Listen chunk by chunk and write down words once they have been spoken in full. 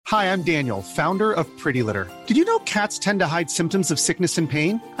Hi, I'm Daniel, founder of Pretty Litter. Did you know cats tend to hide symptoms of sickness and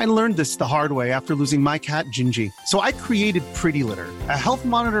pain? I learned this the hard way after losing my cat, Gingy. So I created Pretty Litter, a health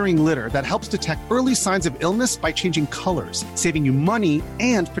monitoring litter that helps detect early signs of illness by changing colors, saving you money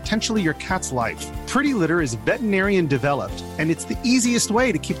and potentially your cat's life. Pretty Litter is veterinarian developed, and it's the easiest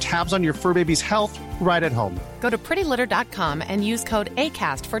way to keep tabs on your fur baby's health right at home. Go to prettylitter.com and use code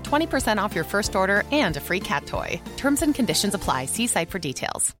ACAST for 20% off your first order and a free cat toy. Terms and conditions apply. See site for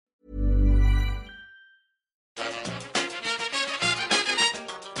details.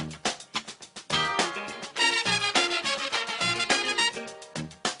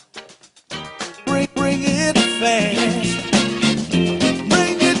 Bring it fast.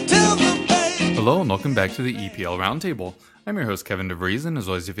 Bring it to the bank. Hello and welcome back to the EPL Roundtable. I'm your host Kevin DeVries, and as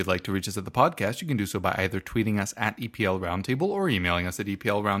always, if you'd like to reach us at the podcast, you can do so by either tweeting us at EPL Roundtable or emailing us at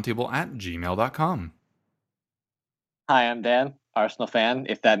eplroundtable@gmail.com. Hi, I'm Dan, Arsenal fan,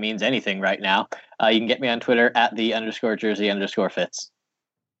 if that means anything right now. You can get me on Twitter at @the_jersey_fits.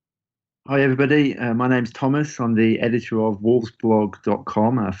 Hi everybody, my name's Thomas. I'm the editor of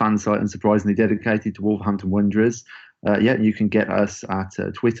wolvesblog.com, a fan site unsurprisingly dedicated to Wolverhampton Wanderers. You can get us at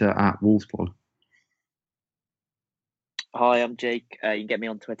Twitter at wolvesblog. Hi, I'm Jake. You can get me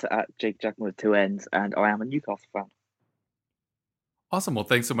on Twitter at Jake Jackman with 2 N's, and I am a Newcastle fan. Awesome. Well,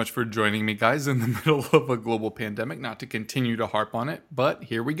 thanks so much for joining me, guys, in the middle of a global pandemic. Not to continue to harp on it, but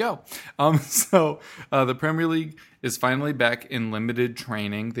here we go. The Premier League is finally back in limited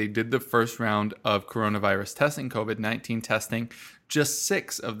training. They did the first round of coronavirus testing, COVID-19 testing. Just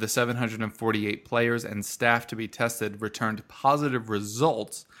 6 of the 748 players and staff to be tested returned positive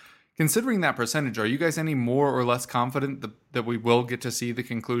results. Considering that percentage, are you guys any more or less confident that we will get to see the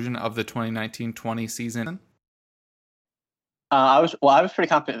conclusion of the 2019-20 season? I was pretty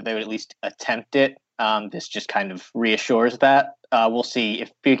confident that they would at least attempt it. This just kind of reassures that. We'll see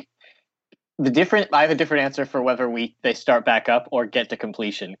if I have a different answer for whether they start back up or get to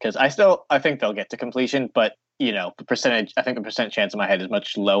completion, because I think they'll get to completion, but the percentage chance in my head is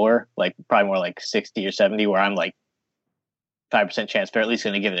much lower, like probably more like 60 or 70, where I'm like 5% chance they're at least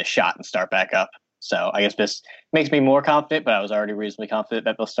going to give it a shot and start back up. So I guess this makes me more confident, but I was already reasonably confident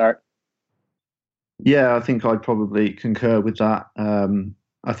that they'll start. Yeah, I think I'd probably concur with that.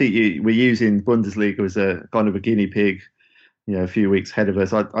 I think we're using Bundesliga as a kind of a guinea pig, a few weeks ahead of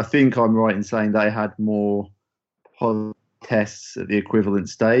us. I think I'm right in saying they had more tests at the equivalent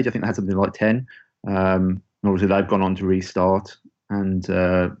stage. I think they had something like 10. Obviously, they've gone on to restart. And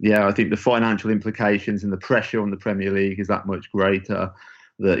I think the financial implications and the pressure on the Premier League is that much greater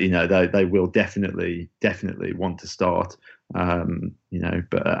that, they will definitely want to start.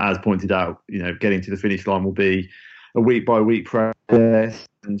 But as pointed out, getting to the finish line will be a week by week process.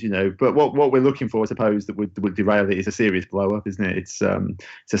 And, but what we're looking for, I suppose, that would derail it is a serious blow up, isn't it? It's a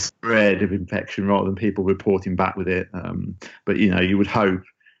spread of infection rather than people reporting back with it. But, you would hope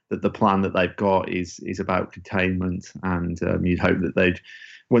that the plan that they've got is about containment, and you'd hope that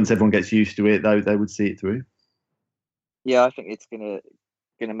once everyone gets used to it, they would see it through. Yeah, I think it's gonna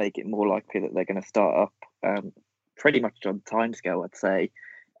make it more likely that they're going to start up pretty much on timescale. I'd say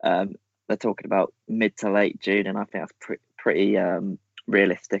they're talking about mid to late June, and I think that's pretty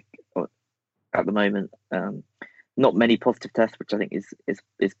realistic at the moment. Not many positive tests, which I think is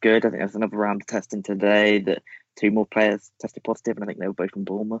good. I think there's another round of testing today that 2 more players tested positive, and I think they were both from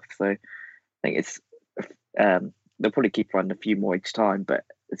Bournemouth. So I think it's they'll probably keep running a few more each time, but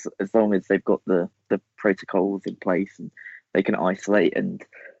as long as they've got the protocols in place and they can isolate, and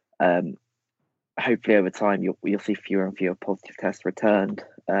hopefully over time you'll see fewer and fewer positive tests returned.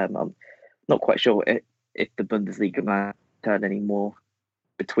 I'm not quite sure if the Bundesliga might turn any more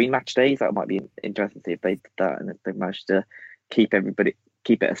between match days. That might be interesting to see if they did that and if they managed to keep it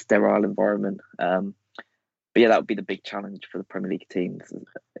a sterile environment. But yeah, that would be the big challenge for the Premier League teams.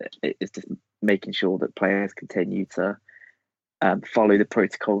 It's just making sure that players continue to follow the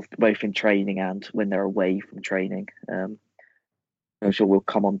protocols both in training and when they're away from training. I'm sure we'll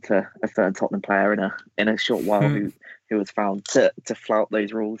come on to a certain Tottenham player in a short while who was found to flout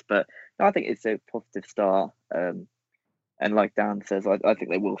those rules. But no, I think it's a positive start. And like Dan says, I think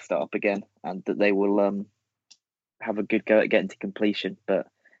they will start up again, and that they will have a good go at getting to completion. But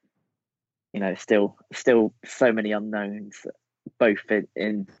still so many unknowns, both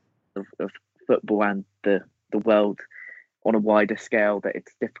in of football and the world on a wider scale, that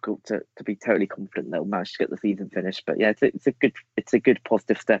it's difficult to be totally confident they'll manage to get the season finished. But yeah, it's a good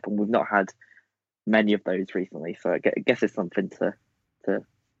positive step, and we've not had many of those recently. So I guess it's something to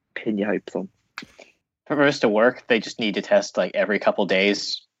pin your hopes on. For this to work, they just need to test like every couple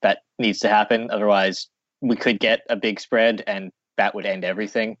days. That needs to happen. Otherwise, we could get a big spread, and that would end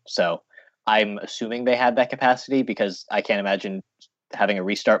everything. So I'm assuming they had that capacity because I can't imagine having a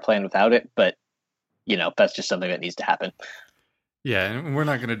restart plan without it. But, that's just something that needs to happen. Yeah, and we're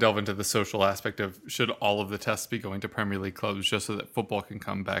not going to delve into the social aspect of should all of the tests be going to Premier League clubs just so that football can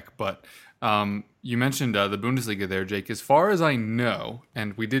come back. But you mentioned the Bundesliga there, Jake. As far as I know,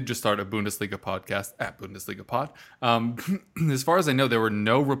 and we did just start a Bundesliga podcast at Bundesliga Pod. As far as I know, there were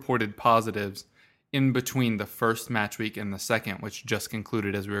no reported positives in between the first match week and the second, which just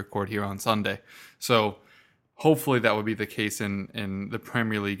concluded as we record here on Sunday. So hopefully that would be the case in the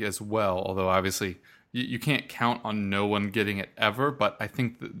Premier League as well, although obviously you can't count on no one getting it ever, but I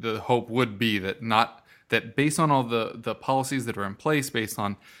think the hope would be that based on all the policies that are in place, based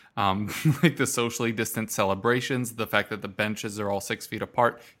on like the socially distant celebrations, the fact that the benches are all 6 feet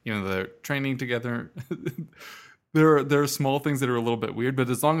apart, even though they're training together, there are small things that are a little bit weird, but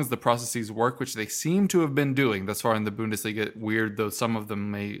as long as the processes work, which they seem to have been doing thus far in the Bundesliga, weird though some of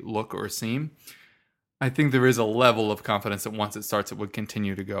them may look or seem, I think there is a level of confidence that once it starts, it would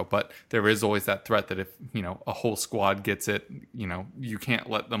continue to go. But there is always that threat that if, a whole squad gets it, you can't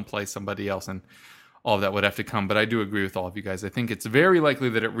let them play somebody else and all of that would have to come. But I do agree with all of you guys. I think it's very likely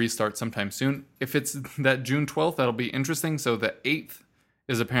that it restarts sometime soon. If it's that June 12th, that'll be interesting. So the 8th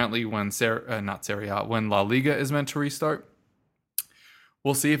is apparently when when La Liga is meant to restart.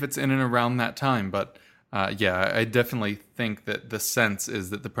 We'll see if it's in and around that time. But I definitely think that the sense is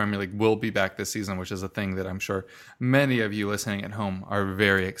that the Premier League will be back this season, which is a thing that I'm sure many of you listening at home are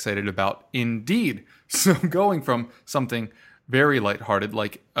very excited about indeed. So going from something very lighthearted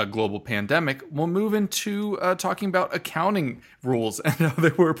like a global pandemic, we'll move into talking about accounting rules and how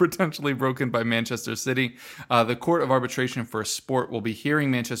they were potentially broken by Manchester City. The Court of Arbitration for Sport will be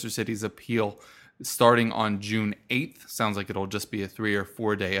hearing Manchester City's appeal starting on June 8th. Sounds like it'll just be a 3 or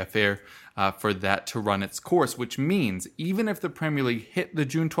 4 day affair for that to run its course, which means even if the Premier League hit the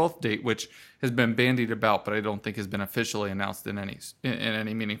June 12th date, which has been bandied about, but I don't think has been officially announced in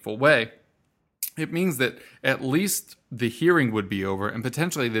any meaningful way, it means that at least the hearing would be over and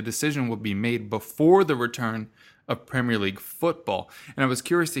potentially the decision would be made before the return of Premier League football. And I was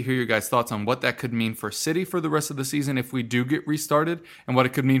curious to hear your guys' thoughts on what that could mean for City for the rest of the season if we do get restarted, and what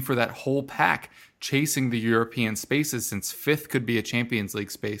it could mean for that whole pack chasing the European spaces, since 5th could be a Champions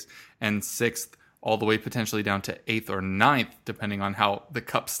League space and 6th all the way potentially down to 8th or 9th, depending on how the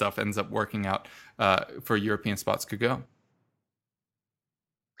cup stuff ends up working out for European spots could go.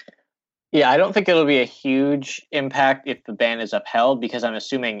 Yeah, I don't think it'll be a huge impact if the ban is upheld, because I'm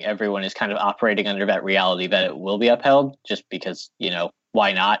assuming everyone is kind of operating under that reality that it will be upheld, just because,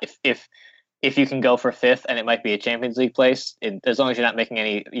 why not? If you can go for 5th and it might be a Champions League place, as long as you're not making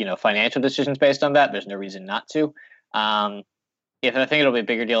any, financial decisions based on that, there's no reason not to. I think it'll be a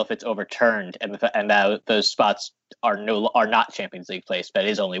bigger deal if it's overturned and those spots are not Champions League place. That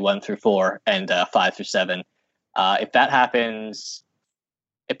is only 1 through 4 and 5 through 7. If that happens,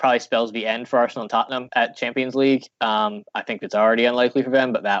 it probably spells the end for Arsenal and Tottenham at Champions League. I think it's already unlikely for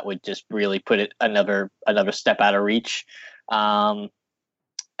them, but that would just really put it another step out of reach. And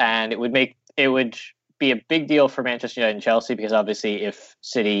it would be a big deal for Manchester United and Chelsea, because obviously if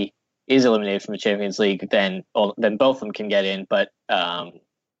City is eliminated from the Champions League, then both of them can get in. But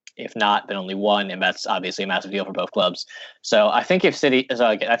if not, then only one, and that's obviously a massive deal for both clubs. So I think if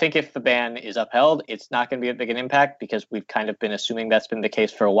the ban is upheld, it's not going to be a big an impact, because we've kind of been assuming that's been the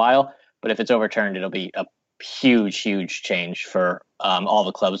case for a while. But if it's overturned, it'll be a huge change for all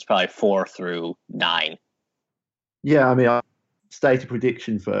the clubs, probably 4 through 9. Yeah, I mean, I'll state a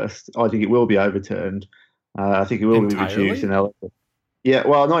prediction first. I think it will be overturned. I think it will be reduced. Yeah,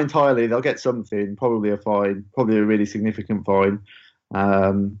 well, not entirely. They'll get something, probably a fine, probably a really significant fine.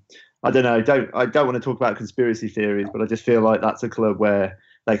 I don't know. I don't want to talk about conspiracy theories, but I just feel like that's a club where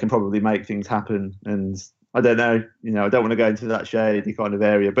they can probably make things happen. And I don't know. I don't want to go into that shady kind of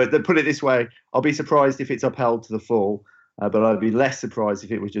area. But put it this way: I'll be surprised if it's upheld to the full, but I'd be less surprised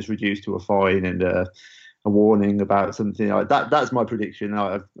if it was just reduced to a fine and a warning about something like that. That's my prediction.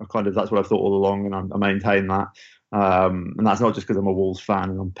 That's what I've thought all along, and I maintain that. And that's not just because I'm a Wolves fan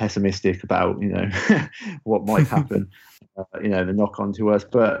and I'm pessimistic about what might happen. The knock on to us.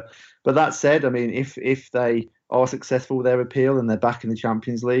 But that said, I mean, if they are successful with their appeal and they're back in the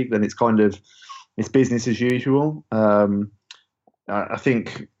Champions League, then it's business as usual. I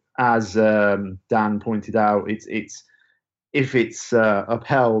think, as Dan pointed out, it's if it's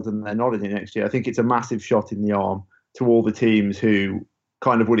upheld and they're not in it next year, I think it's a massive shot in the arm to all the teams who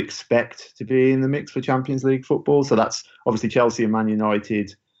kind of would expect to be in the mix for Champions League football. So that's obviously Chelsea and Man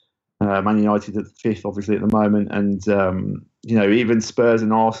United. Man United at 5th, obviously, at the moment. And, even Spurs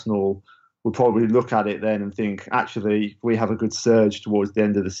and Arsenal will probably look at it then and think, actually, if we have a good surge towards the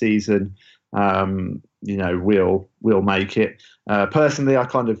end of the season, we'll make it. Personally, I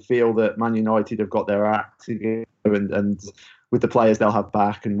kind of feel that Man United have got their act together, and with the players they'll have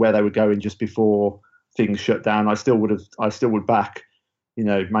back and where they were going just before things shut down, I still would back,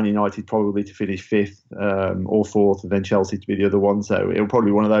 Man United probably to finish fifth or fourth, and then Chelsea to be the other one. So it'll probably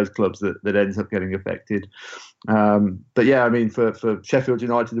be one of those clubs that ends up getting affected. But yeah, I mean, for Sheffield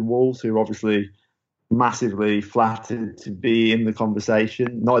United and Wolves, who are obviously massively flattered to be in the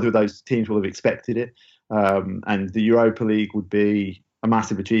conversation, neither of those teams will have expected it. And the Europa League would be a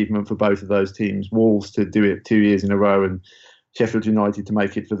massive achievement for both of those teams. Wolves to do it 2 years in a row, and Sheffield United to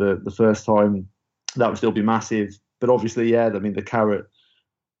make it for the first time. That would still be massive. But obviously, yeah, I mean, the carrot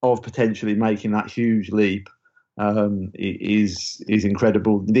of potentially making that huge leap is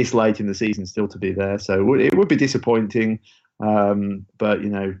incredible. This late in the season still to be there. So it would be disappointing. But,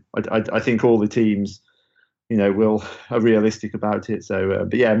 I think all the teams, are realistic about it. So,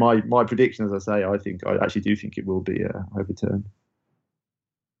 but yeah, my prediction, as I say, I actually do think it will be overturned.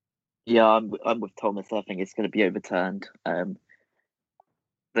 Yeah, I'm with Thomas. I think it's going to be overturned.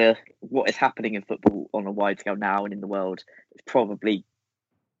 What is happening in football on a wide scale now and in the world is probably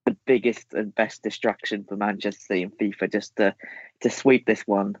the biggest and best distraction for Manchester City and FIFA, just to sweep this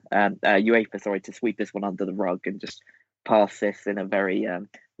one, UEFA, to sweep this one under the rug and just pass this in a very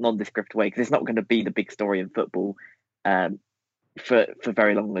nondescript way, because it's not going to be the big story in football for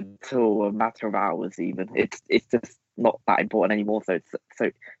very long, until a matter of hours even. It's just not that important anymore, so it's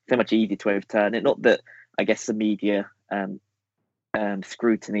so much easier to overturn it. Not that I guess the media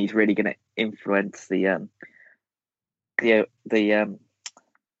scrutiny is really going to influence the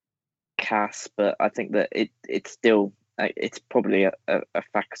CAS, but I think that it's still it's probably a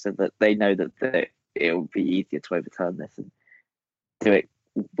factor that they know that it'll be easier to overturn this and do it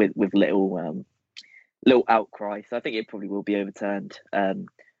with little outcry. So I think it probably will be overturned.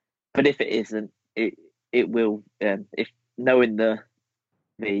 But if it isn't, it will. If knowing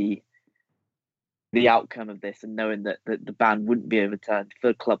the outcome of this, and knowing that the ban wouldn't be overturned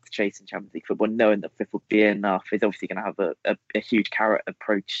for clubs chasing Champions League football, knowing that FIFA would be enough, is obviously going to have a huge carrot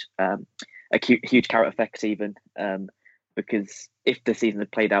approach, a huge carrot effect even, because if the season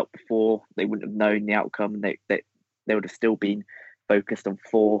had played out before, they wouldn't have known the outcome, and they would have still been focused on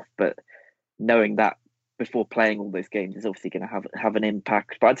fourth. But knowing that before playing all those games is obviously going to have an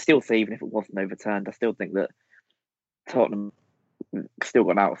impact. But I'd still say, even if it wasn't overturned, I still think that Tottenham still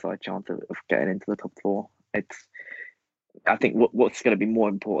got an outside chance of getting into the top four. I think what's going to be more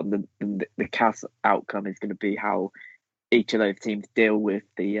important than the CAS outcome is going to be how each of those teams deal with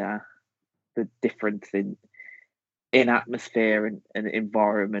the difference in atmosphere and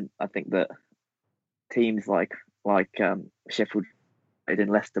environment. I think that teams like Sheffield and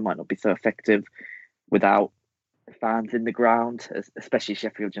Leicester might not be so effective without fans in the ground, especially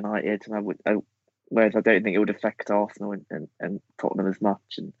Sheffield United. And whereas I don't think it would affect Arsenal and Tottenham as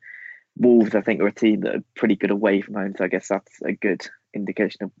much. And Wolves, I think, are a team that are pretty good away from home. So I guess that's a good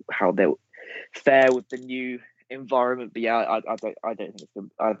indication of how they'll fare with the new environment. But yeah, I don't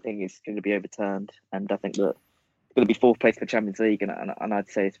think I think it's going to be overturned. And I think that it's going to be fourth place for Champions League. And I'd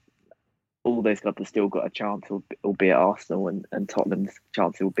say all those clubs have still got a chance, albeit Arsenal and Tottenham's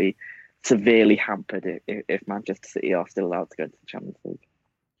chance will be severely hampered if Manchester City are still allowed to go to the Champions League.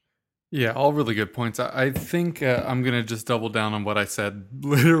 Yeah, all really good points. I think I'm going to just double down on what I said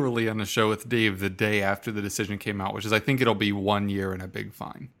literally on the show with Dave the day after the decision came out, which is I think it'll be 1 year and a big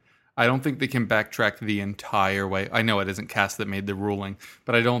fine. I don't think they can backtrack the entire way. I know it isn't CAS that made the ruling,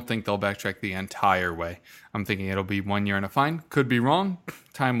 but I don't think they'll backtrack the entire way. I'm thinking it'll be 1 year and a fine. Could be wrong.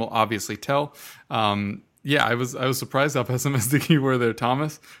 Time will obviously tell. Yeah, I was surprised how pessimistic you were there,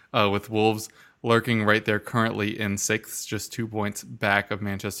 Thomas, with Wolves lurking right there currently in sixth, just 2 points back of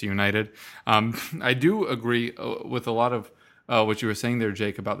Manchester United. I do agree with a lot of what you were saying there,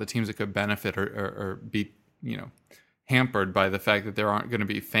 Jake, about the teams that could benefit or be, hampered by the fact that there aren't going to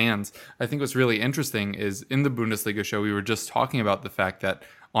be fans. I think what's really interesting is in the Bundesliga show, we were just talking about the fact that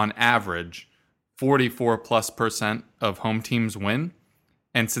on average, 44+% of home teams win.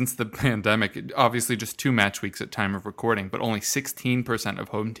 And since the pandemic, obviously just 2 match weeks at time of recording, but only 16% of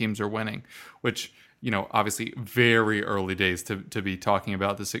home teams are winning, which, obviously very early days to be talking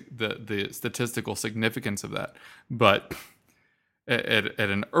about the statistical significance of that. But at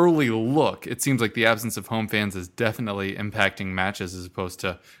an early look, it seems like the absence of home fans is definitely impacting matches as opposed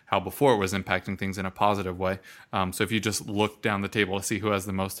to how before it was impacting things in a positive way. So if you just look down the table to see who has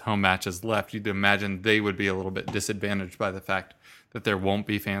the most home matches left, you'd imagine they would be a little bit disadvantaged by the fact that there won't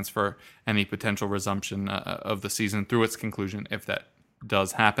be fans for any potential resumption of the season through its conclusion, if that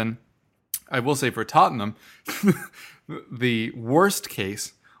does happen. I will say for Tottenham, the worst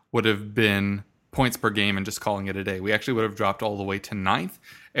case would have been points per game and just calling it a day. We actually would have dropped all the way to 9th.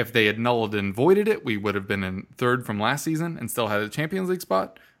 If they had nulled and voided it, we would have been in 3rd from last season and still had a Champions League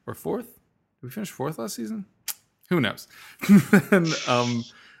spot, or 4th. Did we finish 4th last season? Who knows? And,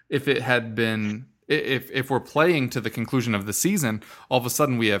 if it had been, if we're playing to the conclusion of the season, all of a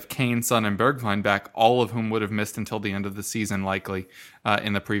sudden we have Kane, Son, and Bergwijn back, all of whom would have missed until the end of the season, likely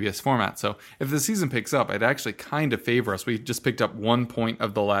in the previous format. So if the season picks up, I'd actually kind of favor us. We just picked up 1 point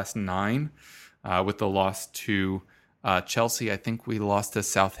of the last 9 with the loss to Chelsea. I think we lost to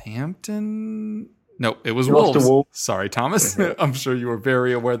Southampton. No, it was Wolves. Sorry, Thomas. I'm sure you were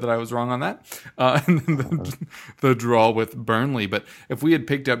very aware that I was wrong on that. And then the draw with Burnley. But if we had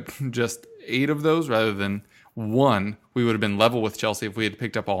picked up just 8 of those rather than 1, we would have been level with Chelsea. If we had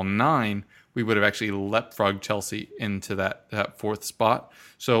picked up all 9, we would have actually leapfrogged Chelsea into that 4th spot.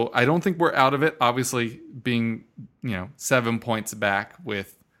 So I don't think we're out of it. Obviously, being 7 points back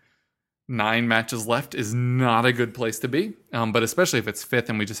with 9 matches left is not a good place to be. But especially if it's 5th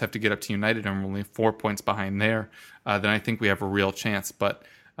and we just have to get up to United and we're only 4 points behind there, then I think we have a real chance. But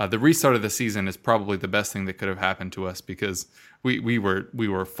the restart of the season is probably the best thing that could have happened to us because we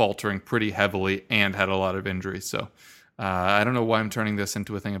were faltering pretty heavily and had a lot of injuries. So I don't know why I'm turning this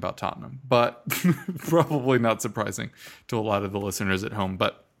into a thing about Tottenham, but probably not surprising to a lot of the listeners at home.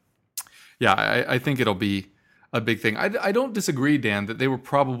 But yeah, I think it'll be a big thing. I don't disagree, Dan, that they were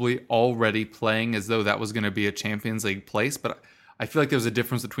probably already playing as though that was going to be a Champions League place, but I feel like there's a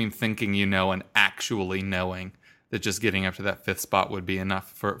difference between thinking and actually knowing that just getting up to that 5th spot would be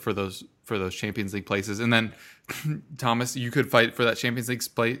enough for those Champions League places. And then, Thomas, you could fight for that Champions League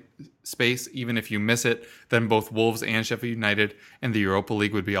space even if you miss it. Then both Wolves and Sheffield United and the Europa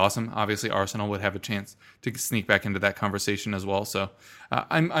League would be awesome. Obviously, Arsenal would have a chance to sneak back into that conversation as well. So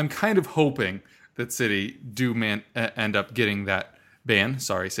I'm kind of hoping that City do end up getting that ban.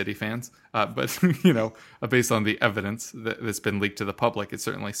 Sorry, City fans. But, based on the evidence that's been leaked to the public, it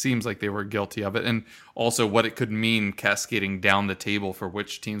certainly seems like they were guilty of it. And also what it could mean cascading down the table for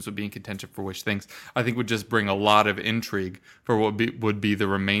which teams would be in contention for which things, I think would just bring a lot of intrigue for what would be the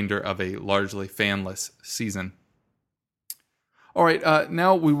remainder of a largely fanless season. All right,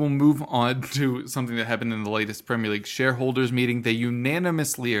 now we will move on to something that happened in the latest Premier League shareholders meeting. They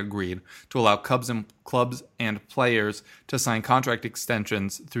unanimously agreed to allow clubs and players to sign contract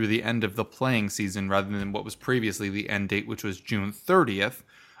extensions through the end of the playing season rather than what was previously the end date, which was June 30th.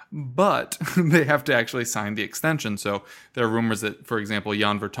 But they have to actually sign the extension. So there are rumors that, for example,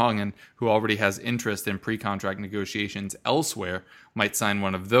 Jan Vertonghen, who already has interest in pre-contract negotiations elsewhere, might sign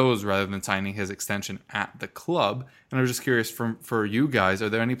one of those rather than signing his extension at the club. And I was just curious, for you guys, are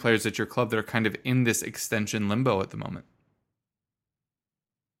there any players at your club that are kind of in this extension limbo at the moment?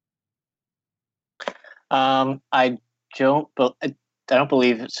 I don't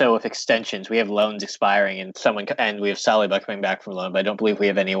believe so. With extensions, we have loans expiring, and we have Saliba coming back from loan. But I don't believe we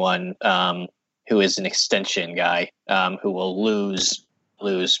have anyone who is an extension guy who will lose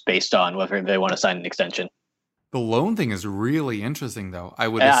based on whether they want to sign an extension. The loan thing is really interesting, though. I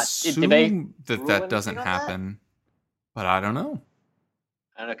would assume that doesn't happen, but I don't know.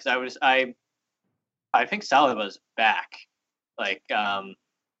 I don't know because I think Saliba's back, because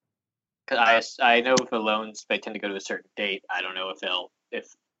I know for loans they tend to go to a certain date. I don't know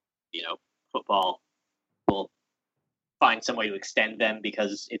if football will find some way to extend them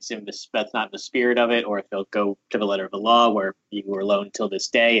because that's not the spirit of it, or if they'll go to the letter of the law where you were loaned till this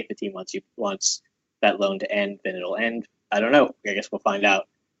day. If the team wants that loan to end, then it'll end. I don't know. I guess we'll find out.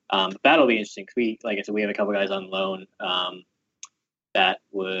 But that'll be interesting because like I said, we have a couple guys on loan that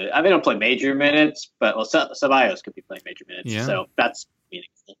would. They don't play major minutes, but Ceballos could be playing major minutes, so that's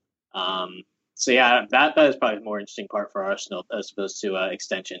meaningful. So yeah, that is probably the more interesting part for Arsenal as opposed to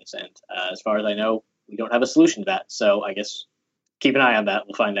extensions. And as far as I know, we don't have a solution to that. So I guess keep an eye on that.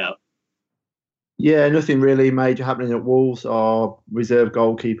 We'll find out. Yeah, nothing really major happening at Wolves. Our reserve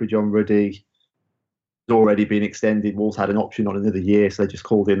goalkeeper, John Ruddy, has already been extended. Wolves had an option on another year, so they just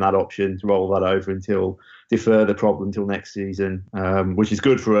called in that option to roll that over defer the problem until next season, which is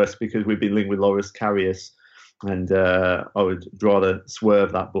good for us because we've been linked with Loris Karius. And I would rather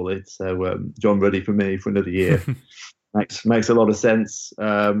swerve that bullet. So John Ruddy for me for another year makes a lot of sense.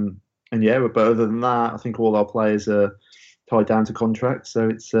 But other than that, I think all our players are tied down to contracts. So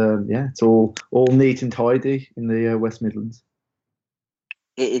it's all neat and tidy in the West Midlands.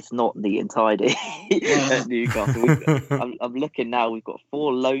 It is not neat and tidy at Newcastle. I'm looking now. We've got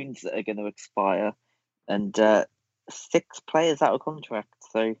 4 loans that are going to expire, and 6 players out of contract.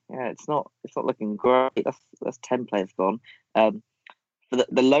 So yeah, it's not looking great. That's 10 players gone.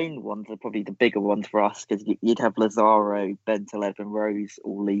 the loan ones are probably the bigger ones for us because you'd have Lazaro, Bentaleb, and Rose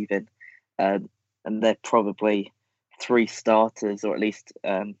all leaving, and they're probably three starters or at least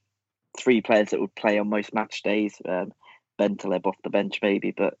three players that would play on most match days. Bentaleb off the bench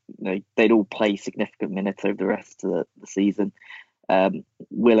maybe, but they'd all play significant minutes over the rest of the season.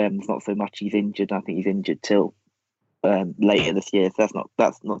 Willem's not so much. He's injured. I think he's injured till later this year, so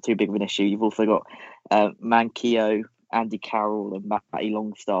that's not too big of an issue. You've also got Manquillo, Andy Carroll, and Matty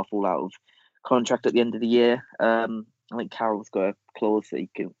Longstaff all out of contract at the end of the year. I think Carroll's got a clause that he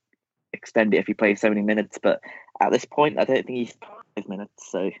can extend it if he plays so many minutes, but at this point, I don't think he's 5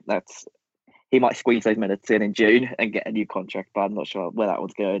 minutes. So he might squeeze those minutes in June and get a new contract, but I'm not sure where that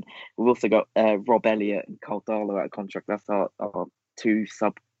one's going. We've also got Rob Elliott and Carl Darlow out of contract. That's our two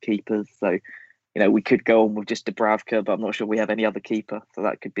sub keepers. So we could go on with just Dubravka, but I'm not sure we have any other keeper, so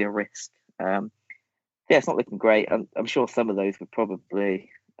that could be a risk. It's not looking great. I'm sure some of those would probably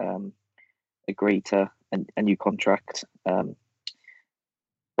agree to a new contract. I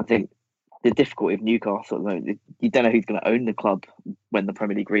think the difficulty of Newcastle at the moment, you don't know who's going to own the club when the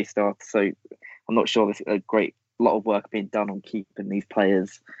Premier League restarts. So I'm not sure there's a great lot of work being done on keeping these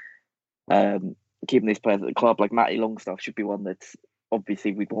players at the club. Like Matty Longstaff should be one that's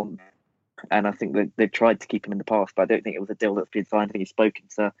obviously we'd want. And I think that they've tried to keep him in the past, but I don't think it was a deal that's been signed. I think he's spoken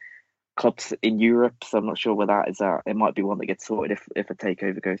to clubs in Europe, so I'm not sure where that is at. It might be one that gets sorted if a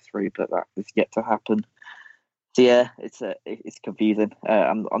takeover goes through, but that is yet to happen. So yeah, it's confusing.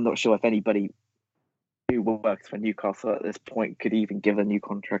 I'm not sure if anybody who works for Newcastle at this point could even give a new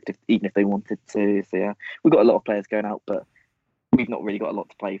contract, even if they wanted to. So yeah, we've got a lot of players going out, but we've not really got a lot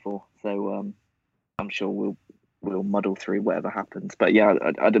to play for. So I'm sure we'll muddle through whatever happens. But yeah,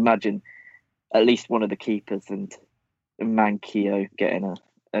 I'd imagine at least one of the keepers and Manquillo getting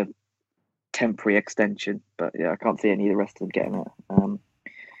a temporary extension. But yeah, I can't see any of the rest of them getting it.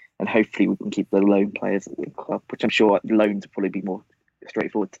 And hopefully we can keep the loan players at the club, which I'm sure loans will probably be more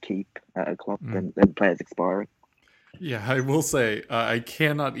straightforward to keep at a club than players expiring. Yeah, I will say, I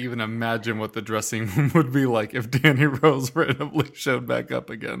cannot even imagine what the dressing room would be like if Danny Rose randomly showed back up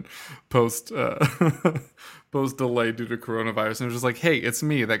again post delay due to coronavirus. And it was just like, hey, it's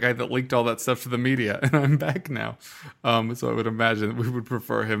me, that guy that leaked all that stuff to the media, and I'm back now. So I would imagine we would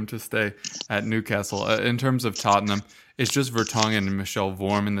prefer him to stay at Newcastle. In terms of Tottenham, it's just Vertonghen and Michel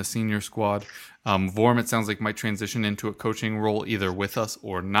Vorm in the senior squad. Vorm, it sounds like, might transition into a coaching role either with us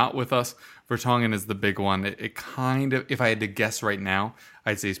or not with us. Vertonghen is the big one. It kind of, if I had to guess right now,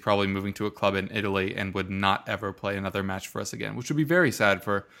 I'd say he's probably moving to a club in Italy and would not ever play another match for us again, which would be very sad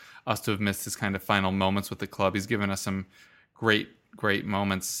for us to have missed his kind of final moments with the club. He's given us some great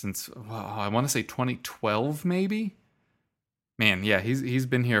moments since, I want to say 2012 maybe? Man, yeah, he's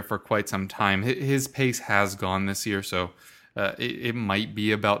been here for quite some time. His pace has gone this year, so it might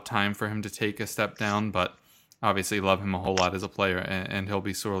be about time for him to take a step down, but obviously love him a whole lot as a player, and he'll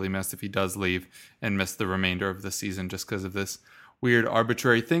be sorely missed if he does leave and miss the remainder of the season just because of this weird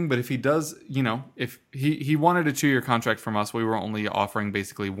arbitrary thing. But if he does, if he wanted a 2-year contract from us, we were only offering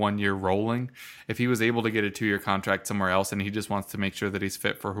basically 1 year rolling. If he was able to get a 2-year contract somewhere else and he just wants to make sure that he's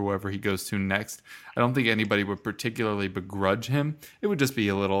fit for whoever he goes to next, I don't think anybody would particularly begrudge him. It would just be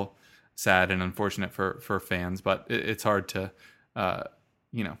a little sad and unfortunate for fans, but it's hard to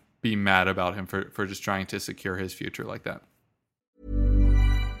be mad about him for just trying to secure his future like that.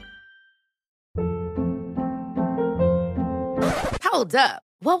 Hold up.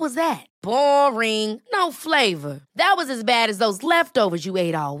 What was that? Boring. No flavor. That was as bad as those leftovers you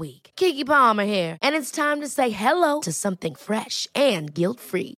ate all week. Keke Palmer here, and it's time to say hello to something fresh and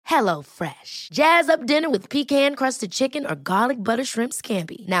guilt-free. Hello Fresh. Jazz up dinner with pecan-crusted chicken or garlic butter shrimp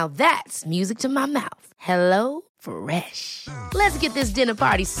scampi. Now that's music to my mouth. Hello Fresh. Let's get this dinner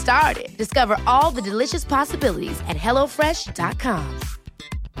party started. Discover all the delicious possibilities at hellofresh.com.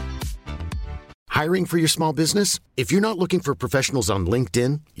 Hiring for your small business? If you're not looking for professionals on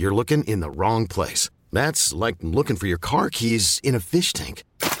LinkedIn, you're looking in the wrong place. That's like looking for your car keys in a fish tank.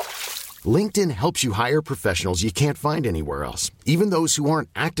 LinkedIn helps you hire professionals you can't find anywhere else, even those who aren't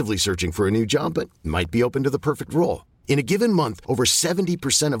actively searching for a new job but might be open to the perfect role. In a given month, over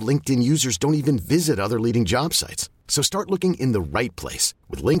 70% of LinkedIn users don't even visit other leading job sites. So start looking in the right place.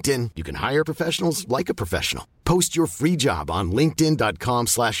 With LinkedIn, you can hire professionals like a professional. Post your free job on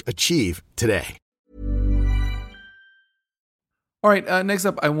linkedin.com/achieve today. All right, next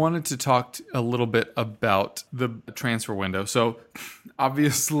up, I wanted to talk a little bit about the transfer window. So,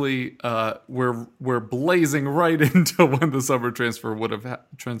 obviously, we're blazing right into when the summer transfer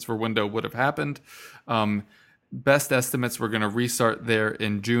window would have happened. Best estimates, we're going to restart there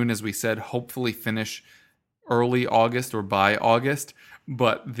in June, as we said. Hopefully, finish early August or by August.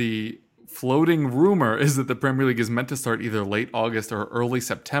 but the floating rumor is that the Premier League is meant to start either late August or early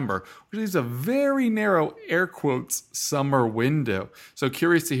September, which leaves a very narrow, air quotes, summer window. So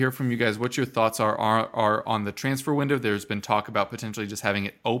curious to hear from you guys what your thoughts are on the transfer window. There's been talk about potentially just having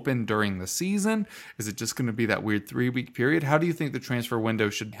it open during the season. Is it just going to be that weird 3-week period? How do you think the transfer window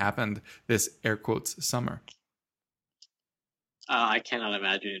should happen this air quotes summer? I cannot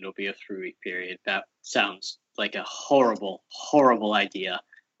imagine it'll be a 3-week period. That sounds like a horrible, horrible idea.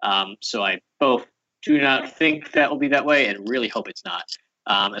 So I both do not think that will be that way and really hope it's not.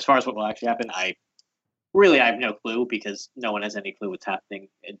 As far as what will actually happen, I have no clue because no one has any clue what's happening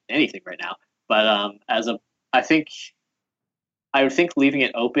in anything right now. But I would think leaving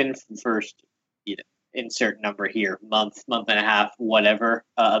it open for the first, insert number here, month and a half, whatever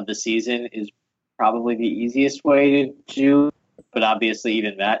of the season is probably the easiest way to do. But obviously,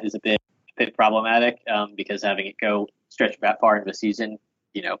 even that is a bit problematic because having it go stretch that far into the season,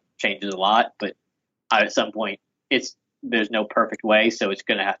 changes a lot. But at some point, there's no perfect way, so it's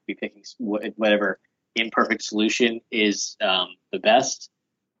going to have to be picking whatever imperfect solution is the best.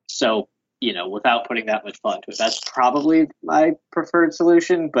 So, without putting that much thought into it, that's probably my preferred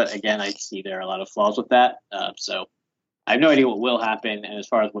solution. But again, I see there are a lot of flaws with that. So I have no idea what will happen. And as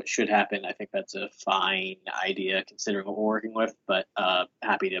far as what should happen, I think that's a fine idea considering what we're working with. But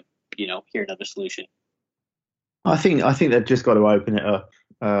happy to, hear another solution. I think they've just got to open it up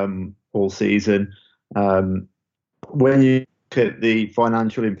all season. When you look at the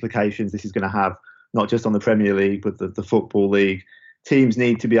financial implications this is going to have, not just on the Premier League, but the Football League, teams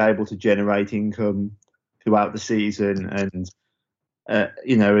need to be able to generate income throughout the season. And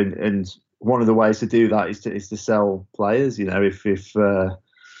one of the ways to do that is to sell players.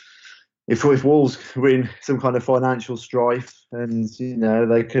 If Wolves were in some kind of financial strife and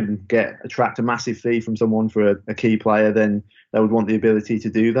they could attract a massive fee from someone for a key player, then they would want the ability to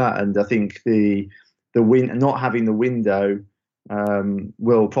do that. And I think not having the window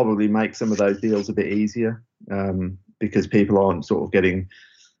will probably make some of those deals a bit easier because people aren't sort of getting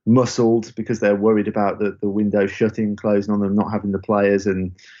muscled because they're worried about the window shutting, closing on them, not having the players.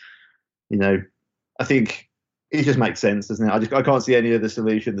 And I think it just makes sense, doesn't it? I can't see any other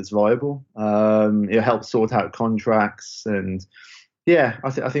solution that's viable. It helps sort out contracts, and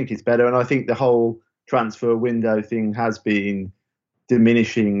I think it's better. And I think the whole transfer window thing has been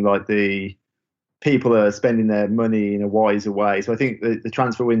diminishing. Like the people are spending their money in a wiser way. So I think the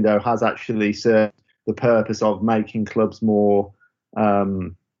transfer window has actually served the purpose of making clubs more,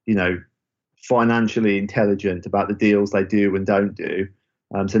 financially intelligent about the deals they do and don't do.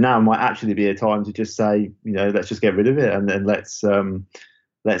 So now might actually be a time to just say, let's just get rid of it and then let's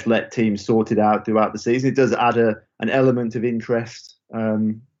let teams sort it out throughout the season. It does add an element of interest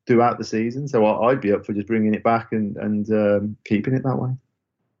throughout the season. So I'd be up for just bringing it back and keeping it that way.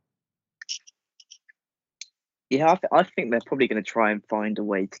 Yeah, I think they're probably going to try and find a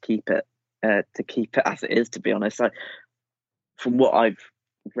way to keep it as it is. To be honest, from what I've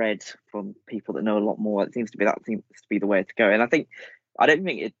read from people that know a lot more, it seems to be the way to go. And I don't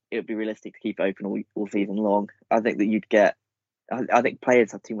think it would be realistic to keep it open all season long. I think that I think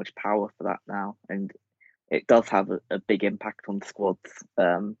players have too much power for that now, and it does have a big impact on squads.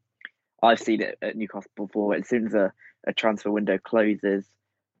 I've seen it at Newcastle before. As soon as a transfer window closes,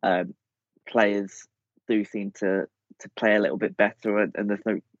 players do seem to play a little bit better, and there's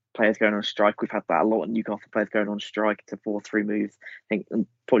no players going on strike. We've had that a lot of Newcastle players going on strike to force through moves. I think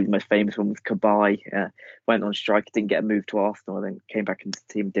probably the most famous one was Cabaye. Went on strike, didn't get a move to Arsenal, and then came back into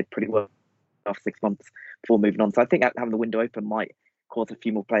the team, did pretty well after 6 months before moving on. So I think having the window open might cause a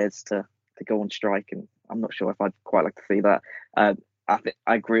few more players to go on strike, and I'm not sure if I'd quite like to see that. I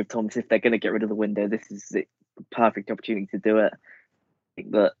agree with Thomas. If they're going to get rid of the window, this is the perfect opportunity to do it. I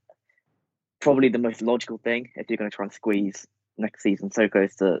think that probably the most logical thing, if you're going to try and squeeze next season so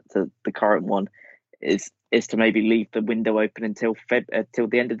close to the current one, is to maybe leave the window open until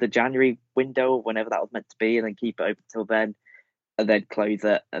the end of the January window, or whenever that was meant to be, and then keep it open till then, and then close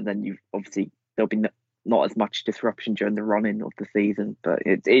it, and then there'll be not as much disruption during the run-in of the season. But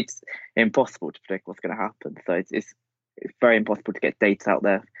it's impossible to predict what's going to happen. So it's very impossible to get dates out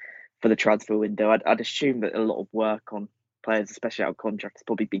there for the transfer window. I'd assume that a lot of work on players, especially out of contract, has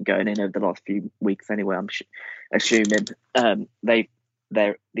probably been going in over the last few weeks anyway. I'm assuming the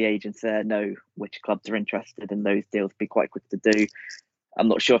agents there know which clubs are interested, and those deals be quite quick to do. I'm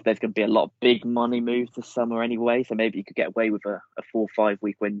not sure if there's going to be a lot of big money moves this summer anyway, so maybe you could get away with a 4 or 5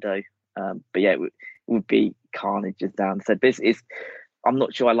 week window. But yeah, it would be carnage, as Dan said. But I'm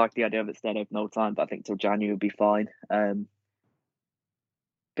not sure I like the idea of it staying open all the time, but I think till January would be fine.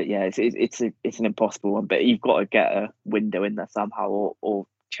 But but yeah, it's an impossible one. But you've got to get a window in there somehow, or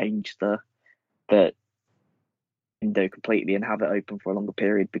change the window completely and have it open for a longer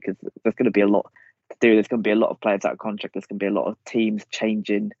period, because there's going to be a lot to do. There's going to be a lot of players out of contract. There's going to be a lot of teams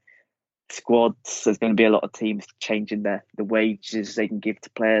changing squads. There's going to be a lot of teams changing the wages they can give to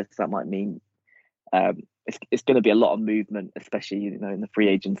players. That might mean it's going to be a lot of movement, especially in the free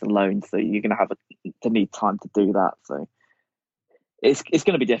agents and loans. So you're going to have to need time to do that. So it's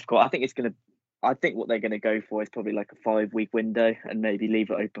going to be difficult. I think what they're going to go for is probably like a 5-week window and maybe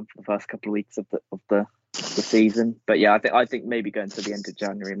leave it open for the first couple of weeks of the season. But yeah, I think maybe going to the end of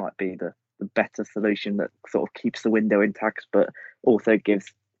January might be the better solution, that sort of keeps the window intact, but also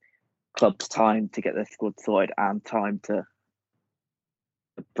gives clubs time to get their squad sorted and time to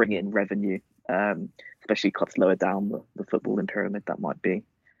bring in revenue, especially clubs lower down the footballing pyramid. That might be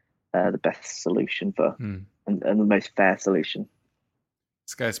the best solution and the most fair solution.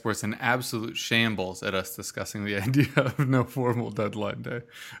 Sky Sports in absolute shambles at us discussing the idea of no formal deadline day.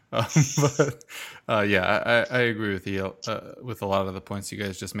 But yeah, I agree with you with a lot of the points you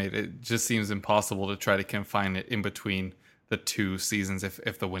guys just made. It just seems impossible to try to confine it in between the two seasons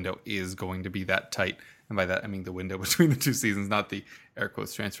if the window is going to be that tight. And by that, I mean the window between the two seasons, not the air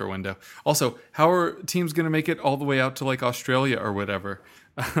quotes transfer window. Also, how are teams going to make it all the way out to like Australia or whatever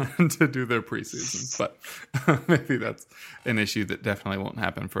to do their preseasons? But maybe that's an issue that definitely won't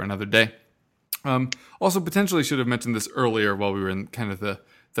happen for another day. Also, potentially should have mentioned this earlier while we were in kind of the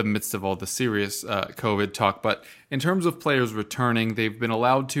midst of all the serious COVID talk. But in terms of players returning, they've been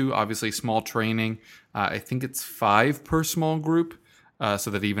allowed to, obviously, small training. I think it's 5 per small group.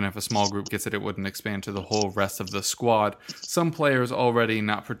 So that even if a small group gets it, it wouldn't expand to the whole rest of the squad. Some players already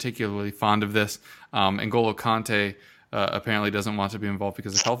not particularly fond of this. N'Golo Kante apparently doesn't want to be involved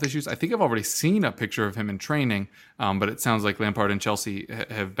because of health issues. I think I've already seen a picture of him in training, but it sounds like Lampard and Chelsea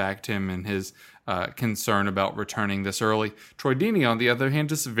have backed him in his concern about returning this early. Troy Deeney, on the other hand,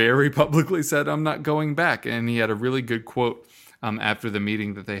 just very publicly said, "I'm not going back." And he had a really good quote after the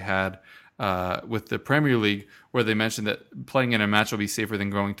meeting that they had with the Premier League, where they mentioned that playing in a match will be safer than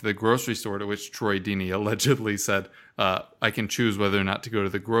going to the grocery store, to which Troy Deeney allegedly said, I can choose whether or not to go to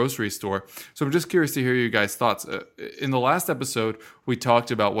the grocery store. So I'm just curious to hear you guys' thoughts. In the last episode, we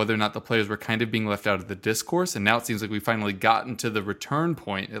talked about whether or not the players were kind of being left out of the discourse, and now it seems like we've finally gotten to the return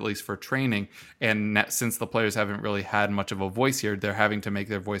point, at least for training, and since the players haven't really had much of a voice here, they're having to make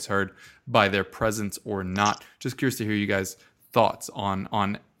their voice heard by their presence or not. Just curious to hear you guys' thoughts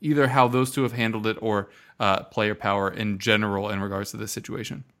on either how those two have handled it or player power in general in regards to this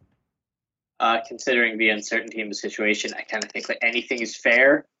situation. Considering the uncertainty in the situation, I kind of think like anything is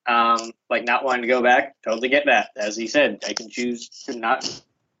fair. Like not wanting to go back, totally get that. As he said, I can choose to not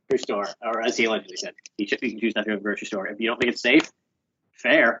grocery store, or as he allegedly said, you can choose not to go to the grocery store. If you don't think it's safe,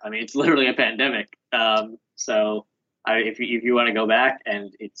 fair. I mean, it's literally a pandemic. So if you want to go back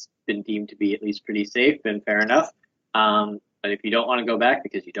and it's been deemed to be at least pretty safe, then fair enough. But if you don't want to go back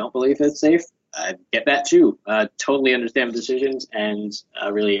because you don't believe it's safe, I get that too. Totally understand the decisions, and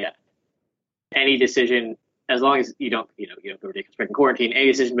really any decision, as long as you don't go ridiculous breaking quarantine,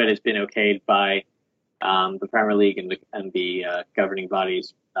 any decision that has been okayed by the Premier League and the governing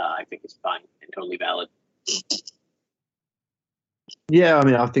bodies, I think is fine and totally valid. Yeah, I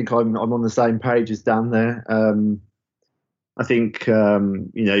mean, I think I'm on the same page as Dan there. I think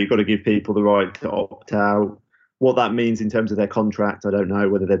you've got to give people the right to opt out. What that means in terms of their contract, I don't know.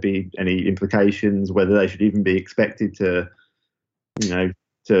 Whether there be any implications, whether they should even be expected to,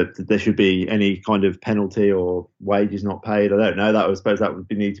 there should be any kind of penalty or wages not paid. I don't know. I suppose that would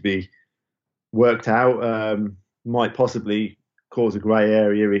need to be worked out. Might possibly cause a grey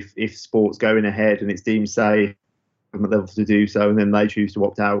area if sports going ahead and it's deemed safe level to do so, and then they choose to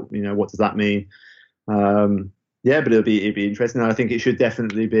opt out. What does that mean? But it'd be interesting. I think it should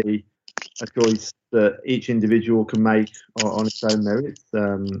definitely be a choice that each individual can make on its own merits.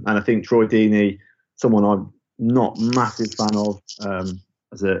 And I think Troy Deeney, someone I'm not a massive fan of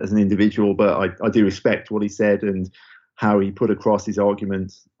as an individual, but I do respect what he said and how he put across his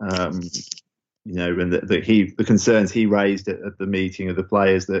argument. And the concerns he raised at the meeting of the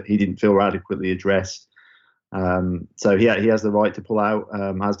players that he didn't feel were adequately addressed. So he has the right to pull out,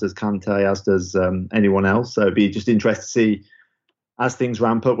 as does Kante, as does anyone else. So it'd be just interesting to see as things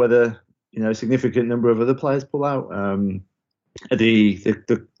ramp up whether a significant number of other players pull out.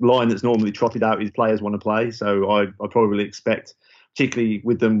 The line that's normally trotted out is players want to play. So I probably expect, particularly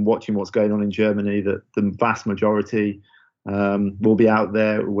with them watching what's going on in Germany, that the vast majority will be out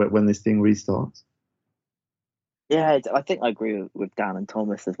there when this thing restarts. Yeah, I think I agree with Dan and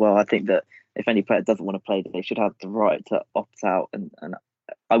Thomas as well. I think that if any player doesn't want to play, they should have the right to opt out and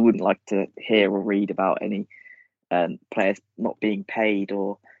I wouldn't like to hear or read about any players not being paid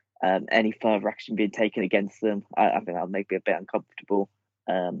or any further action being taken against them. I think that would make me a bit uncomfortable.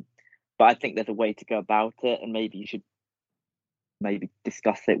 But I think there's a way to go about it, and maybe you should maybe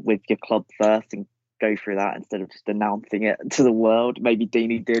discuss it with your club first and go through that instead of just announcing it to the world. Maybe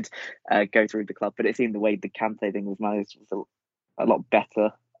Deeney did go through the club, but it seemed the way the Kante thing was managed was a lot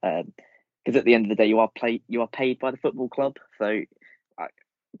better. Because at the end of the day, you are paid by the football club, so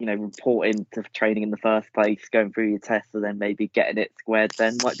reporting to training in the first place, going through your tests, and then maybe getting it squared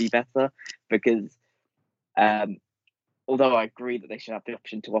then might be better. Because although I agree that they should have the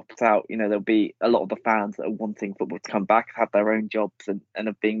option to opt out, there'll be a lot of the fans that are wanting football to come back, have their own jobs and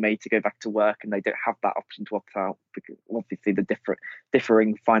are being made to go back to work, and they don't have that option to opt out because obviously the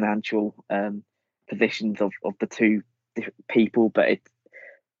differing financial positions of the two different people. But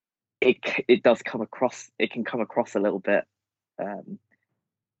it does come across. It can come across a little bit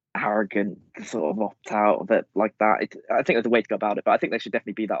arrogant to sort of opt out of it like that. I think there's a way to go about it, but I think there should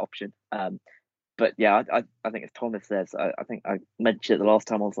definitely be that option. But yeah, I think as Thomas says, I think I mentioned it the last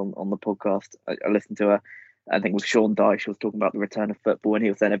time I was on the podcast. I listened to I think with Sean Dyche was talking about the return of football, and he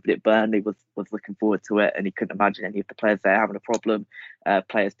was saying everybody at Burnley was looking forward to it, and he couldn't imagine any of the players there having a problem.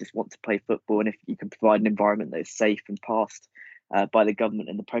 Players just want to play football, and if you can provide an environment that is safe and passed by the government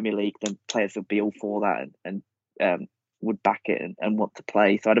in the Premier League, then players would be all for that and would back it and want to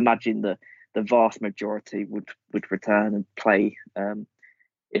play. So I'd imagine the vast majority would return and play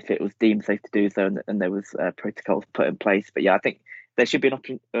if it was deemed safe to do so and there was protocols put in place. But yeah, I think there should be an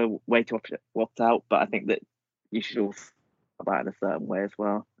option, a way to opt out, but I think that you should also think about it in a certain way as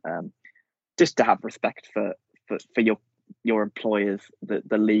well, just to have respect for your employers,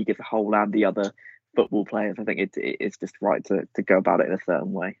 the league as a whole, and the other football players. I think it's just right to go about it in a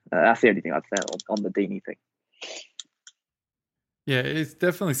certain way. That's the only thing I'd say on the Deeney thing. Yeah, it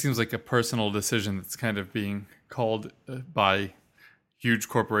definitely seems like a personal decision that's kind of being called by huge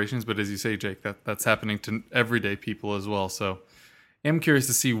corporations, but as you say, Jake, that's happening to everyday people as well. So I'm curious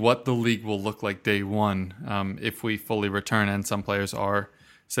to see what the league will look like day one if we fully return and some players are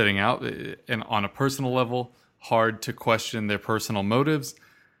sitting out. And on a personal level, hard to question their personal motives.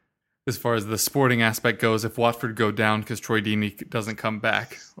 As far as the sporting aspect goes, if Watford go down because Troy Deeney doesn't come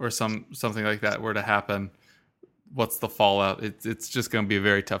back or something like that were to happen, what's the fallout? It's just going to be a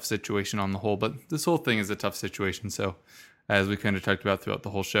very tough situation on the whole. But this whole thing is a tough situation. So as we kind of talked about throughout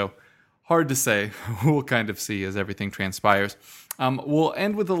the whole show, hard to say. We'll kind of see as everything transpires. We'll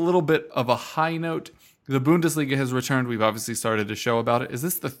end with a little bit of a high note. The Bundesliga has returned. We've obviously started a show about it. Is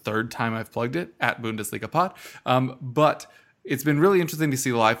this the third time I've plugged it at Bundesliga Pod? But it's been really interesting to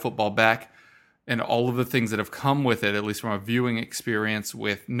see live football back and all of the things that have come with it, at least from a viewing experience,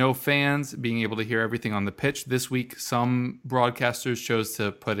 with no fans, being able to hear everything on the pitch. This week, some broadcasters chose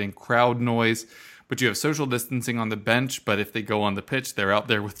to put in crowd noise, but you have social distancing on the bench. But if they go on the pitch, they're out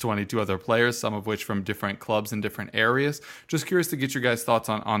there with 22 other players, some of which from different clubs in different areas. Just curious to get your guys' thoughts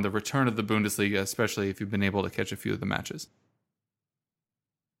on the return of the Bundesliga, especially if you've been able to catch a few of the matches.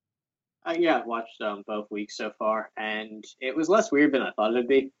 Yeah, I've watched both weeks so far, and it was less weird than I thought it'd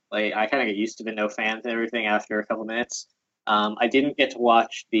be. Like, I kind of get used to the no fans and everything after a couple minutes. I didn't get to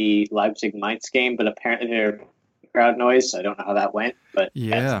watch the Leipzig-Mainz game, but apparently there's crowd noise. So I don't know how that went, but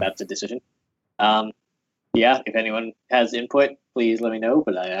that's a decision. Yeah, if anyone has input, please let me know.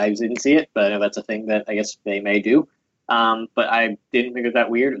 But I didn't see it, but I know that's a thing that I guess they may do. But I didn't think it was that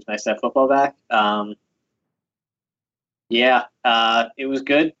weird. It was nice to have football back. It was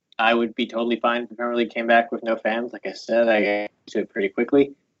good. I would be totally fine if the Premier League came back with no fans. Like I said, I got to it pretty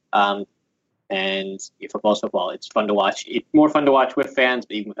quickly. And football's football. It's fun to watch. It's more fun to watch with fans,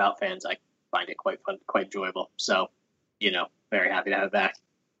 but even without fans, I find it quite fun, quite enjoyable. So, very happy to have it back.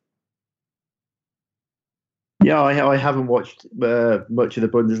 Yeah, I haven't watched much of the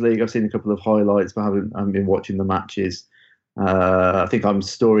Bundesliga. I've seen a couple of highlights, but I haven't been watching the matches. I think I'm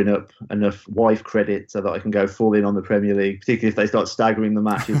storing up enough wife credit so that I can go full in on the Premier League, particularly if they start staggering the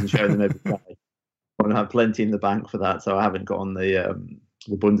matches and showing them every day. I want to have plenty in the bank for that, so I haven't got on the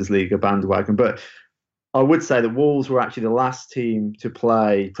Bundesliga bandwagon. But I would say that Wolves were actually the last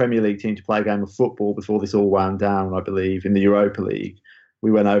Premier League team to play a game of football before this all wound down, I believe, in the Europa League.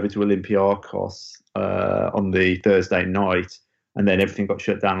 We went over to Olympiacos on the Thursday night, and then everything got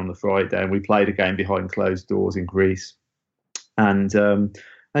shut down on the Friday, and we played a game behind closed doors in Greece. And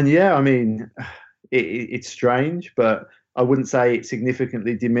yeah, I mean, it's strange, but I wouldn't say it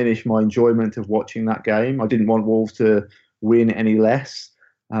significantly diminished my enjoyment of watching that game. I didn't want Wolves to win any less.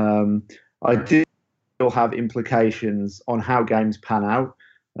 I do still have implications on how games pan out.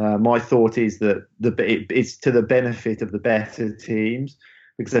 My thought is that it's to the benefit of the better teams,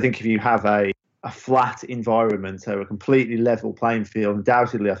 because I think if you have a flat environment, so a completely level playing field,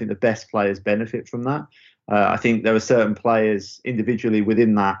 undoubtedly, I think the best players benefit from that. I think there are certain players individually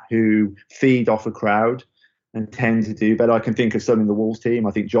within that who feed off a crowd and tend to do better. I can think of some in the Wolves team.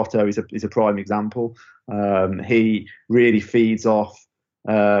 I think Jota is a prime example. He really feeds off,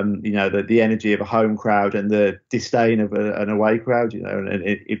 the energy of a home crowd and the disdain of an away crowd. And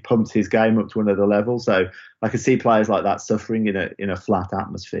it pumps his game up to another level. So I can see players like that suffering in a flat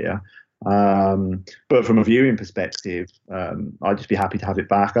atmosphere. But from a viewing perspective, I'd just be happy to have it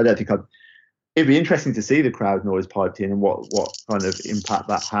back. I don't think it'd be interesting to see the crowd noise piped in and what kind of impact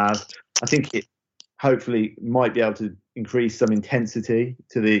that has. I think it hopefully might be able to increase some intensity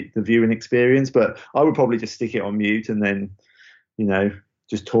to the viewing experience, but I would probably just stick it on mute and then,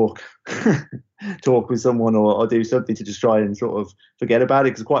 just talk with someone or do something to just try and sort of forget about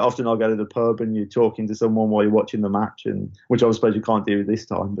it. Because quite often I'll go to the pub and you're talking to someone while you're watching the match, and which I suppose you can't do this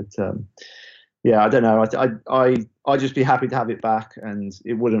time. But I don't know. I'd just be happy to have it back, and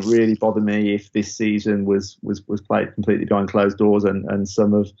it wouldn't really bother me if this season was played completely behind closed doors, and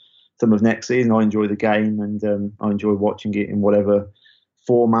some of next season. I enjoy the game, and I enjoy watching it in whatever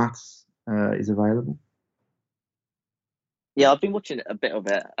format is available. Yeah, I've been watching a bit of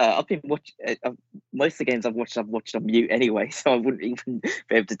it. I've been watching most of the games I've watched on mute anyway, so I wouldn't even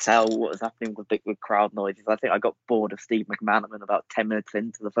be able to tell what was happening with crowd noises. I think I got bored of Steve McManaman about 10 minutes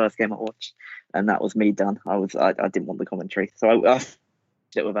into the first game I watched, and that was me done. I didn't want the commentary, so I watched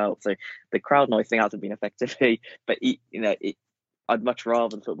it without. So the crowd noise thing hasn't been effective, but I'd much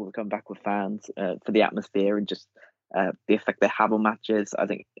rather the football come back with fans for the atmosphere and just the effect they have on matches. I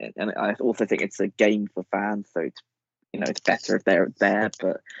think, and I also think it's a game for fans, so it's better if they're there.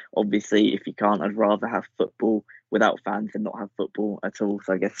 But obviously, if you can't, I'd rather have football without fans than not have football at all.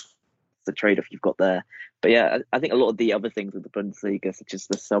 So I guess it's the trade-off you've got there. But yeah, I think a lot of the other things with the Bundesliga, such as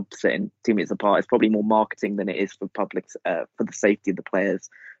the sub sitting 2 minutes apart, is probably more marketing than it is for public, for the safety of the players.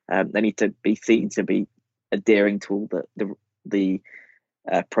 They need to be seen to be adhering to all the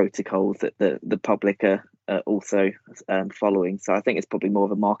protocols that the public are also following. So I think it's probably more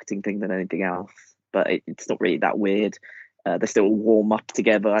of a marketing thing than anything else. But it's not really that weird. They still warm up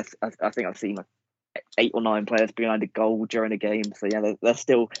together. I think I've seen like 8 or 9 players behind a goal during a game. So yeah, they're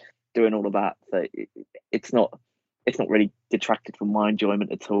still doing all of that. So it's not really detracted from my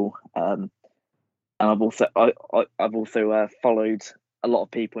enjoyment at all. And I've also followed a lot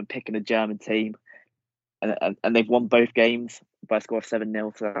of people in picking a German team, and they've won both games by a score of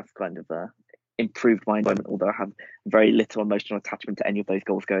 7-0. So that's kind of improved my enjoyment. Although I have very little emotional attachment to any of those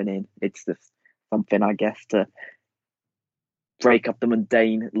goals going in. It's just something, I guess, to break up the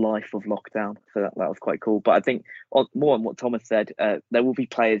mundane life of lockdown. So that was quite cool. But I think more on what Thomas said, there will be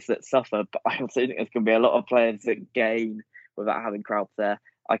players that suffer, but I also think there's going to be a lot of players that gain without having crowds there.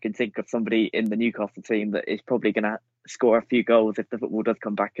 I can think of somebody in the Newcastle team that is probably going to score a few goals if the football does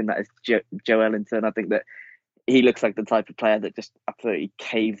come back, and that is Joe Ellington. I think that he looks like the type of player that just absolutely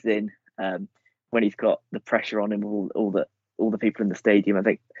caves in when he's got the pressure on him, all the people in the stadium. I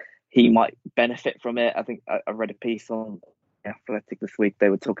think he might benefit from it. I think I read a piece on Athletic this week. They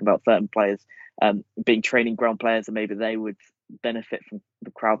were talking about certain players being training ground players, and maybe they would benefit from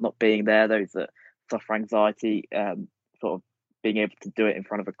the crowd not being there. Those that suffer anxiety, sort of being able to do it in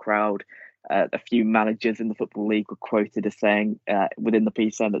front of a crowd. A few managers in the Football League were quoted as saying within the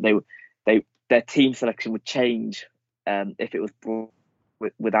piece saying that their team selection would change if it was brought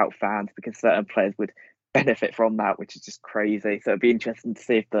without fans, because certain players would benefit from that, which is just crazy. So it'd be interesting to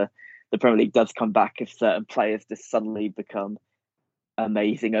see if the Premier League does come back, if certain players just suddenly become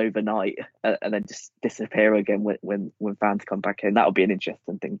amazing overnight and then just disappear again when fans come back in. That would be an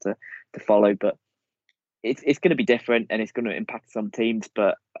interesting thing to follow. But it's going to be different, and it's going to impact some teams.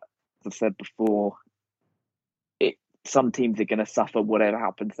 But as I said before, some teams are going to suffer whatever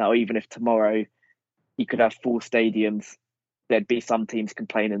happens. Now, even if tomorrow you could have full stadiums, there'd be some teams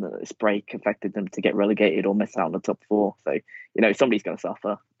complaining that this break affected them to get relegated or miss out on the top 4. So, somebody's going to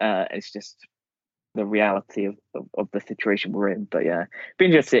suffer. It's just the reality of the situation we're in. But yeah, be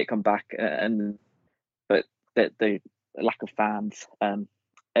interesting to see it come back. But the lack of fans,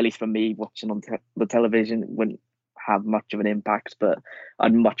 at least for me, watching on the television, wouldn't have much of an impact. But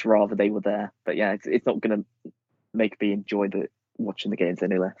I'd much rather they were there. But yeah, it's not going to make me enjoy watching the games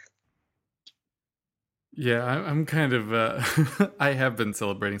any less. Yeah, I'm kind of, I have been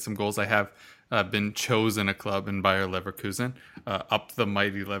celebrating some goals. I have been chosen a club in Bayer Leverkusen, up the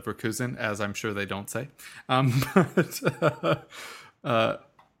mighty Leverkusen, as I'm sure they don't say. But I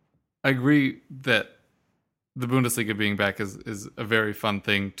agree that the Bundesliga being back is a very fun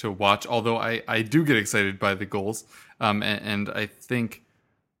thing to watch, although I do get excited by the goals. And I think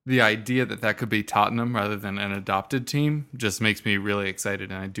the idea that that could be Tottenham rather than an adopted team just makes me really excited,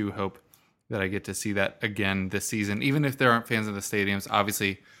 and I do hope that I get to see that again this season, even if there aren't fans in the stadiums.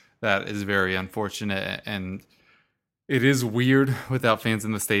 Obviously, that is very unfortunate, and it is weird without fans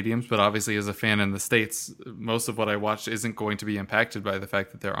in the stadiums, but obviously as a fan in the States, most of what I watch isn't going to be impacted by the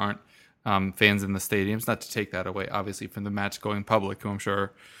fact that there aren't fans in the stadiums. Not to take that away, obviously, from the match going public, who I'm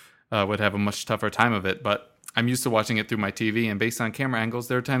sure would have a much tougher time of it, but I'm used to watching it through my TV, and based on camera angles,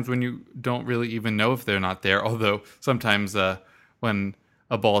 there are times when you don't really even know if they're not there, although sometimes when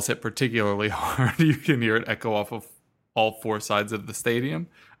a ball is hit particularly hard, you can hear it echo off of all four sides of the stadium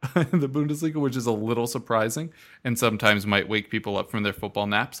in the Bundesliga, which is a little surprising and sometimes might wake people up from their football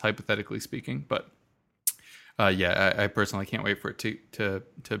naps, hypothetically speaking. But I personally can't wait for it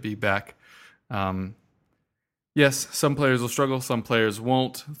to be back. Yes, some players will struggle, some players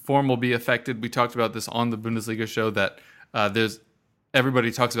won't. Form will be affected. We talked about this on the Bundesliga show that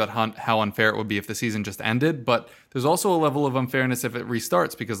everybody talks about how unfair it would be if the season just ended, but there's also a level of unfairness if it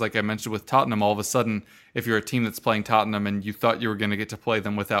restarts, because like I mentioned with Tottenham, all of a sudden, if you're a team that's playing Tottenham and you thought you were going to get to play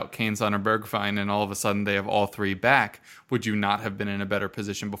them without Kane, Son, or Bergwijn, and all of a sudden they have all three back, would you not have been in a better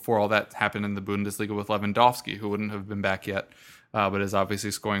position before all that happened in the Bundesliga with Lewandowski, who wouldn't have been back yet, but is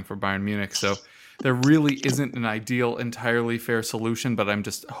obviously scoring for Bayern Munich? So there really isn't an ideal, entirely fair solution, but I'm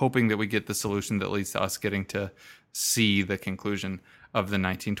just hoping that we get the solution that leads to us getting to see the conclusion of the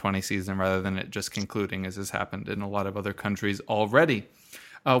 1920 season rather than it just concluding, as has happened in a lot of other countries already.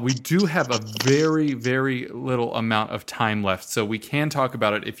 We do have a very, very little amount of time left, so we can talk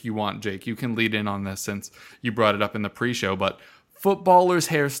about it if you want, Jake. You can lead in on this since you brought it up in the pre-show, but footballers'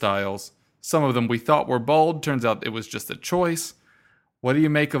 hairstyles, some of them we thought were bald, turns out it was just a choice. What do you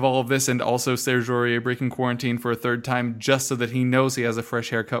make of all of this, and also Serge Aurier breaking quarantine for a third time just so that he knows he has a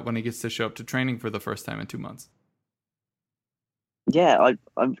fresh haircut when he gets to show up to training for the first time in 2 months? Yeah,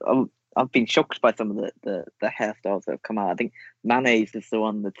 I've been shocked by some of the hairstyles that have come out. I think Mane's is the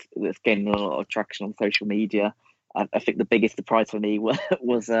one that's gaining a lot of traction on social media. I think the biggest surprise for me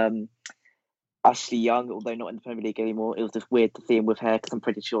was Ashley Young, although not in the Premier League anymore. It was just weird to see him with hair, because I'm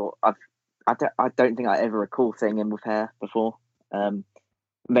pretty sure I don't think I ever recall seeing him with hair before.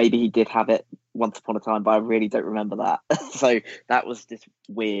 Maybe he did have it once upon a time, but I really don't remember that. So that was just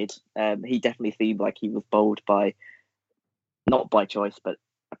weird. He definitely seemed like he was bald not by choice, but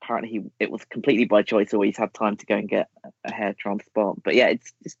apparently it was completely by choice, or he's had time to go and get a hair transplant. But yeah,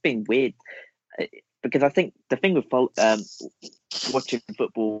 it's just been weird, because I think the thing with watching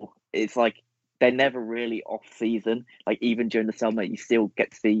football is like they're never really off season. Like even during the summer, you still get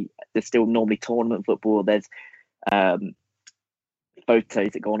to see there's still normally tournament football. There's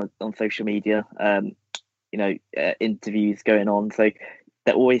photos that go on social media, interviews going on. So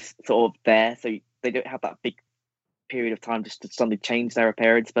they're always sort of there. So they don't have that big period of time just to suddenly change their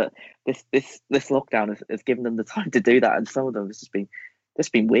appearance. But this lockdown has given them the time to do that, and some of them has just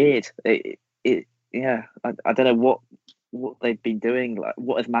been weird. I don't know what they've been doing. Like,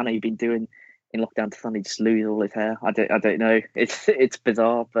 what has Mane been doing in lockdown to suddenly just lose all his hair? I don't know. It's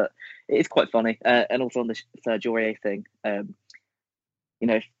bizarre, but it's quite funny. And also on the Serge Aurier thing,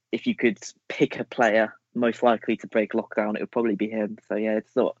 if you could pick a player most likely to break lockdown, it would probably be him. So yeah,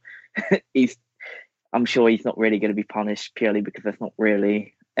 it's not. I'm sure he's not really going to be punished purely because there's not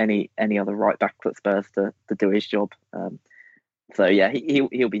really any other right back at Spurs to do his job. So yeah,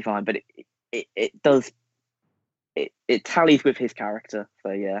 he'll be fine. But it tallies with his character.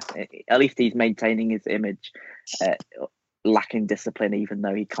 So yeah, at least he's maintaining his image, lacking discipline, even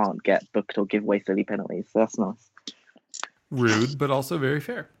though he can't get booked or give away silly penalties. So that's nice. Rude, but also very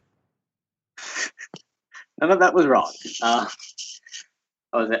fair. None of that was wrong.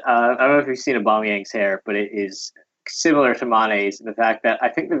 I don't know if you've seen Aubameyang's hair, but it is similar to Mane's in the fact that I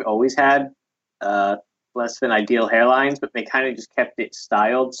think they've always had less than ideal hairlines, but they kind of just kept it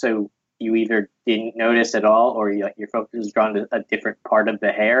styled, so you either didn't notice at all, or your focus was drawn to a different part of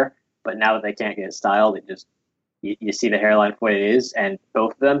the hair. But now that they can't get it styled, it just you see the hairline for what it is, and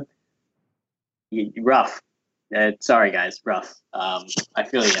both of them, rough. Sorry guys, rough. I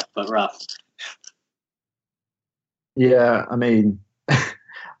feel you, but rough. Yeah, I mean,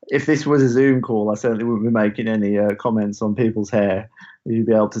 if this was a Zoom call, I certainly wouldn't be making any comments on people's hair. You'd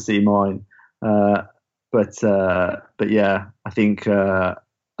be able to see mine. But yeah, I think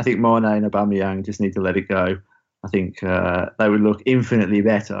Mane and Aubameyang just need to let it go. I think they would look infinitely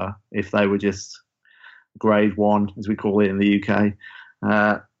better if they were just grade one, as we call it in the UK,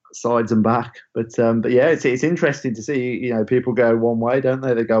 sides and back. But yeah, it's interesting to see. People go one way, don't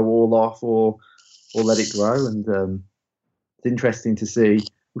they? They go all off or let it grow, and it's interesting to see,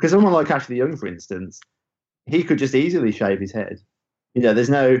 because someone like Ashley Young, for instance, he could just easily shave his head there's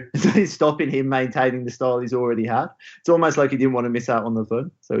no stopping him maintaining the style he's already had. It's almost like he didn't want to miss out on the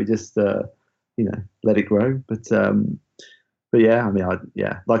fun, so he just let it grow. But yeah, I mean,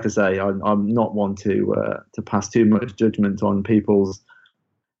 like I say, I'm not one to pass too much judgment on people's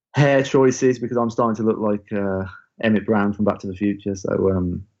hair choices, because I'm starting to look like Emmett Brown from Back to the Future.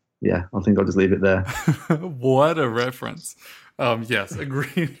 So yeah, I think I'll just leave it there. What a reference. Yes,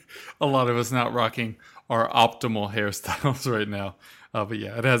 agreed. A lot of us not rocking our optimal hairstyles right now. But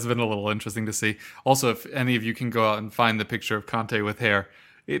yeah, it has been a little interesting to see. Also, if any of you can go out and find the picture of Conte with hair,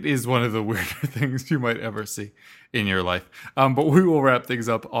 it is one of the weirder things you might ever see in your life. But we will wrap things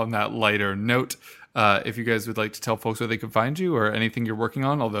up on that lighter note. If you guys would like to tell folks where they can find you or anything you're working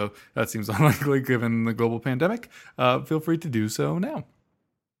on, although that seems unlikely given the global pandemic, feel free to do so now.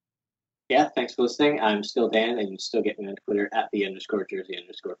 Yeah, thanks for listening. I'm still Dan, and you still get me on Twitter at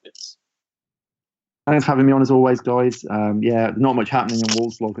 @the_Jersey_Fits. Thanks for having me on as always, guys. Yeah, not much happening on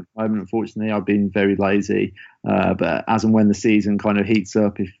Wolves Blog at the moment, unfortunately. I've been very lazy. But as and when the season kind of heats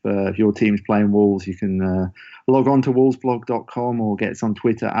up, if your team's playing Wolves, you can log on to wolvesblog.com or get us on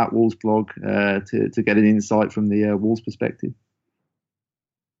Twitter at wolvesblog to get an insight from the Wolves perspective.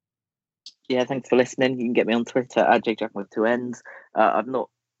 Yeah, thanks for listening. You can get me on Twitter at JakeJackman with 2 N's. I've not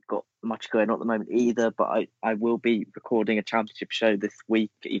got much going on at the moment either, but I will be recording a championship show this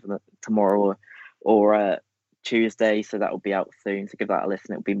week, either tomorrow or Tuesday, so that will be out soon. So give that a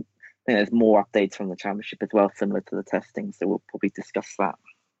listen. I think there's more updates from the championship as well, similar to the testing. So we'll probably discuss that.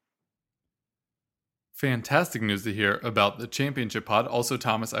 Fantastic news to hear about the championship pod. Also,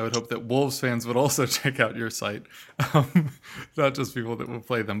 Thomas, I would hope that Wolves fans would also check out your site, not just people that will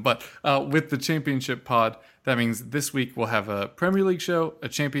play them. But with the championship pod, that means this week we'll have a Premier League show, a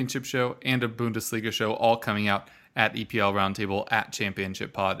championship show, and a Bundesliga show, all coming out at EPL Roundtable, at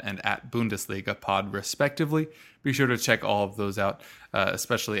Championship Pod, and at Bundesliga Pod, respectively. Be sure to check all of those out,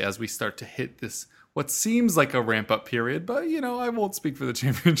 especially as we start to hit this, what seems like a ramp-up period, but, I won't speak for the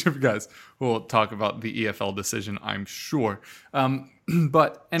championship guys. We'll talk about the EFL decision, I'm sure.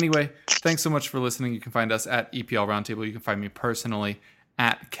 But anyway, thanks so much for listening. You can find us at EPL Roundtable. You can find me personally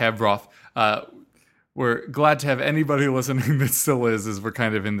at Kevroth. We're glad to have anybody listening that still is, as we're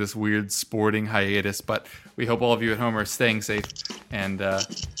kind of in this weird sporting hiatus, but we hope all of you at home are staying safe, and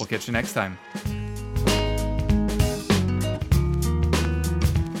we'll catch you next time.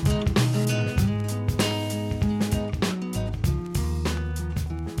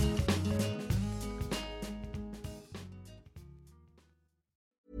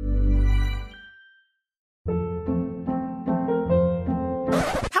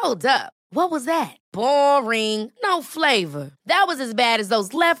 Hold up. What was that? Boring. No flavor. That was as bad as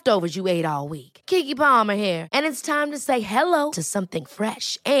those leftovers you ate all week. Keke Palmer here, and it's time to say hello to something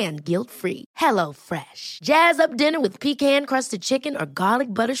fresh and guilt-free. HelloFresh. Jazz up dinner with pecan-crusted chicken or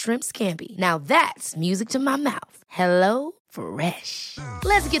garlic butter shrimp scampi. Now that's music to my mouth. HelloFresh.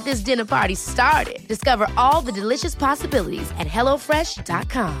 Let's get this dinner party started. Discover all the delicious possibilities at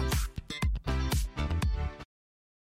HelloFresh.com.